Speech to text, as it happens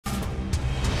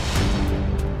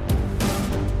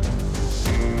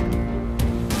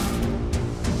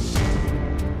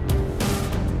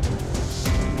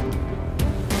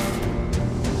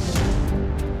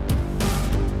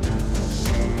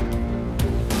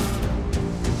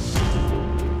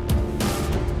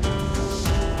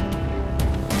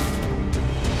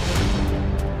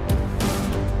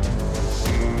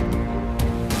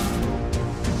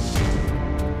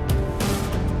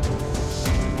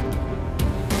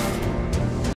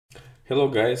Hello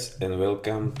guys and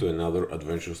welcome to another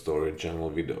Adventure Story Channel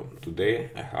video. Today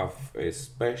I have a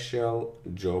special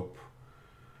job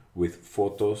with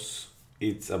photos.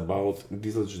 It's about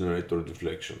diesel generator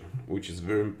deflection, which is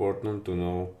very important to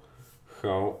know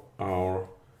how our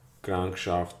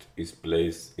crankshaft is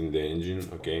placed in the engine,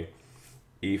 okay?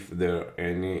 If there are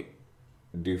any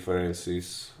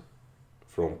differences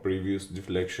from previous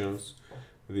deflections,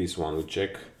 this one we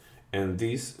check. And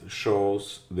this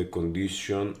shows the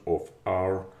condition of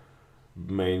our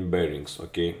main bearings,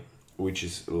 okay, which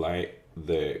is like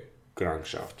the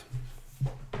crankshaft.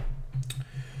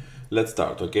 Let's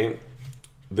start, okay.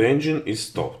 The engine is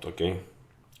stopped, okay,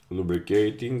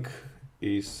 lubricating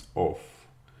is off,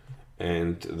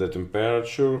 and the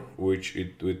temperature which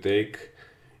it will take,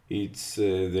 it's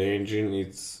the engine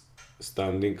is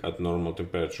standing at normal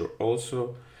temperature.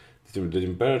 Also the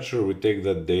temperature we take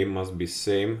that day must be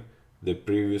same the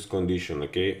previous condition,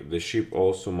 okay. The ship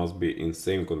also must be in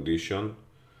same condition,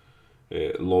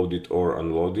 loaded or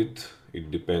unloaded, it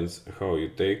depends how you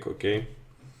take, okay,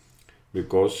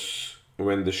 because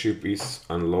when the ship is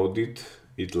unloaded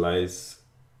it lies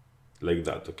like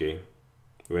that, okay.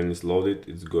 When it's loaded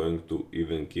it's going to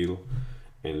even keel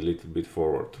and a little bit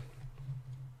forward.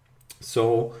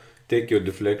 So take your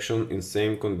deflection in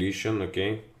same condition,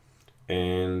 okay,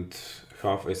 and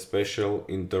have a special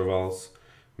intervals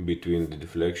between the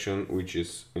deflection which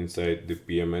is inside the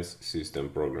PMS system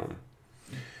program.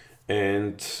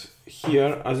 And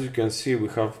here, as you can see, we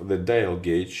have the dial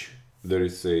gauge. There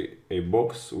is a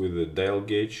box with the dial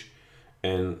gauge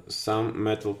and some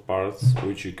metal parts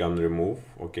which you can remove,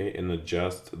 okay, and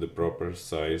adjust the proper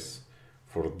size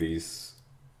for this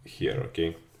here,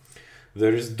 okay.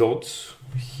 There is dots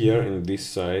here in this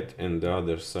side and the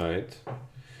other side.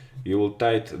 You will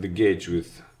tighten the gauge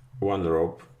with one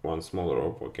rope, one small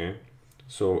rope, okay.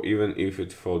 So even if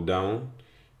it fall down,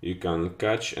 you can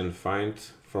catch and find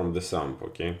from the sump,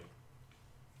 okay.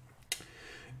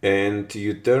 And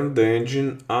you turn the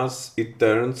engine as it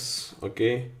turns,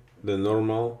 okay. The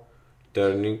normal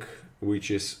turning, which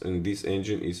is in this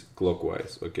engine, is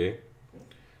clockwise, okay.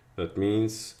 That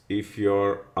means if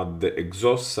you're at the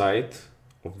exhaust side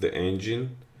of the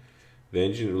engine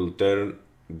will turn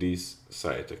this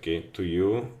side, okay, to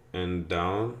you and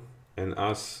down, and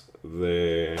as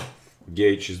the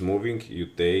gauge is moving you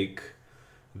take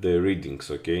the readings,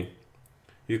 okay.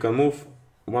 You can move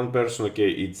one person,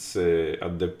 okay, it's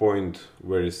at the point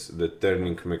where is the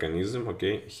turning mechanism,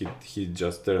 okay, he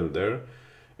just turned there,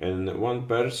 and one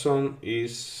person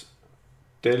is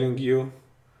telling you,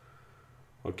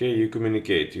 okay, you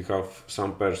communicate, you have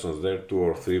some persons there, 2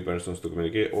 or 3 persons to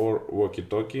communicate, or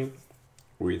walkie-talkie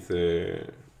with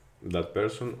that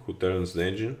person who turns the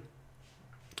engine.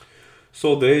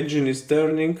 So the engine is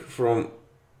turning from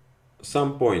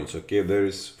some points, okay. There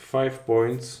is 5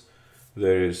 points.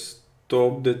 There is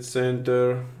top dead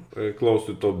center, close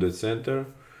to top dead center,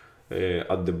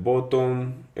 at the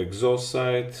bottom, exhaust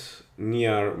side,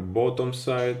 near bottom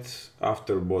side,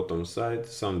 after bottom side,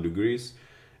 some degrees,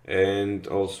 and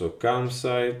also cam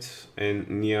side and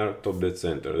near top dead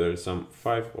center. There is some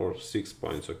 5 or 6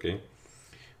 points, okay,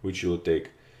 which you will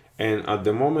take. And at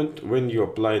the moment when you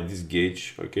apply this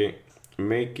gauge, okay,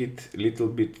 make it a little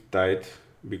bit tight,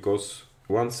 because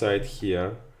one side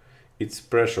here it's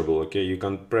pressable, okay, you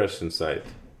can press inside,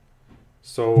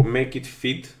 so make it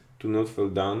fit to not fall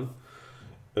down.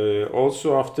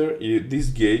 Also after this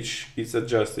gauge is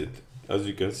adjusted, as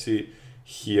you can see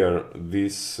here,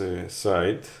 this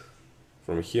side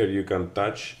from here you can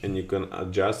touch and you can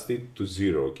adjust it to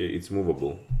 0, okay, it's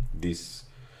movable, this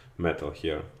metal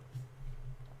here.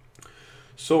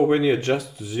 So when you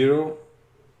adjust to 0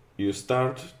 you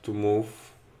start to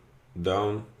move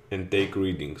down and take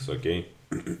readings, okay.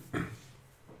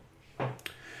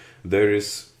 There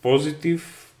is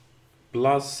positive,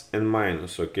 plus and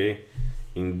minus, okay.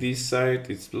 In this side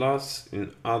it's plus,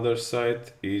 in other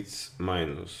side it's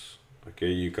minus, okay.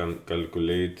 You can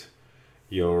calculate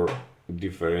your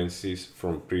differences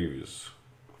from previous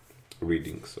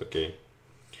readings, okay.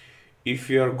 If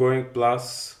you are going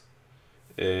plus,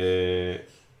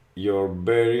 your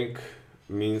bearing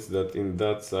means that in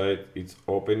that side it's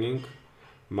opening,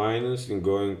 minus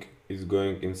is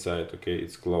going inside, okay,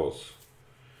 it's close.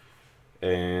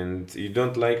 And you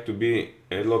don't like to be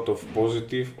a lot of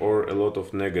positive or a lot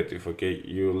of negative, okay,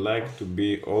 you like to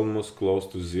be almost close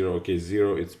to 0, okay.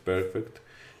 0 it's perfect.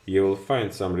 You will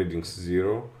find some readings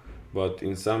 0, but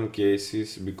in some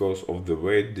cases, because of the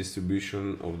weight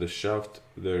distribution of the shaft,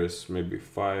 there's maybe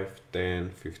 5, 10,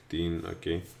 15,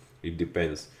 okay, it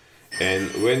depends.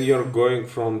 And when you're going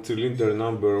from cylinder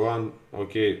number 1,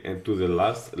 okay, and to the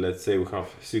last, let's say we have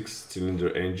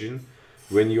 6-cylinder engine,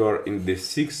 when you are in the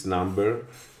 6th number,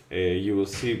 you will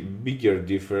see bigger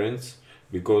difference,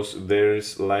 because there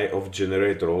is light of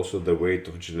generator, also the weight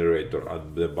of generator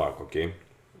at the back, okay?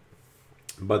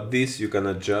 But this you can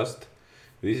adjust.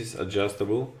 This is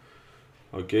adjustable,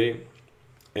 okay?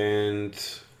 And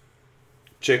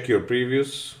check your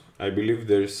previous. I believe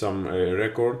there is some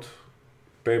record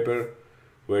paper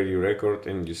where you record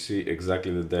and you see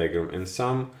exactly the diagram. And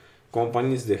some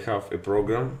companies, they have a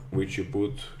program which you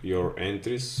put your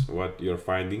entries, what your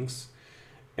findings,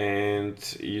 and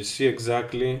you see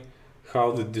exactly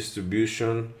how the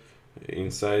distribution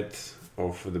inside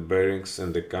of the bearings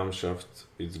and the camshaft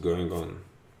is going on.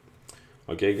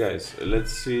 Okay guys,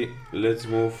 let's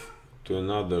move to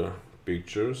another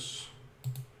pictures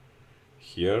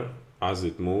here as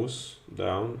it moves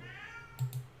down,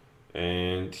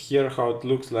 and here how it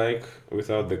looks like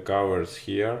without the covers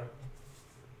here.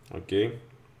 Okay,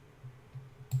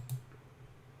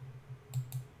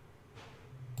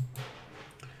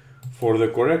 for the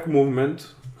correct movement,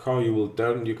 how you will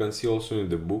turn, you can see also in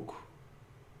the book,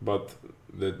 but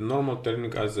the normal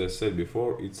turning, as I said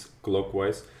before, it's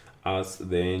clockwise as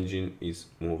the engine is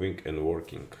moving and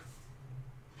working.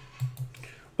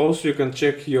 Also, you can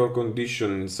check your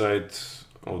condition inside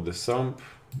of the sump.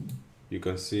 You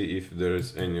can see if there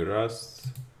is any rust,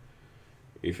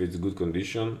 if it's good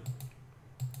condition.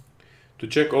 To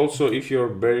check also if your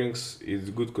bearings is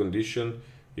good condition,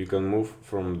 you can move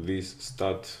from this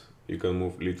stud, you can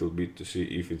move a little bit to see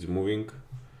if it's moving.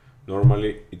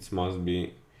 Normally it must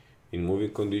be in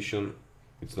moving condition,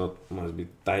 it's not must be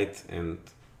tight and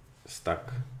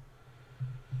stuck.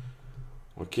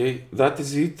 Okay, that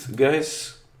is it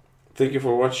guys. Thank you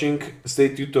for watching.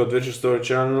 Stay tuned to AdventureStory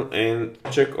Channel and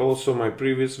check also my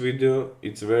previous video.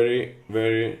 It's very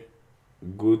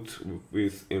good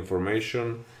with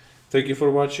information. Thank you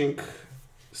for watching.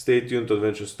 Stay tuned to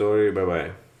AdventureStory. Bye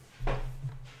bye.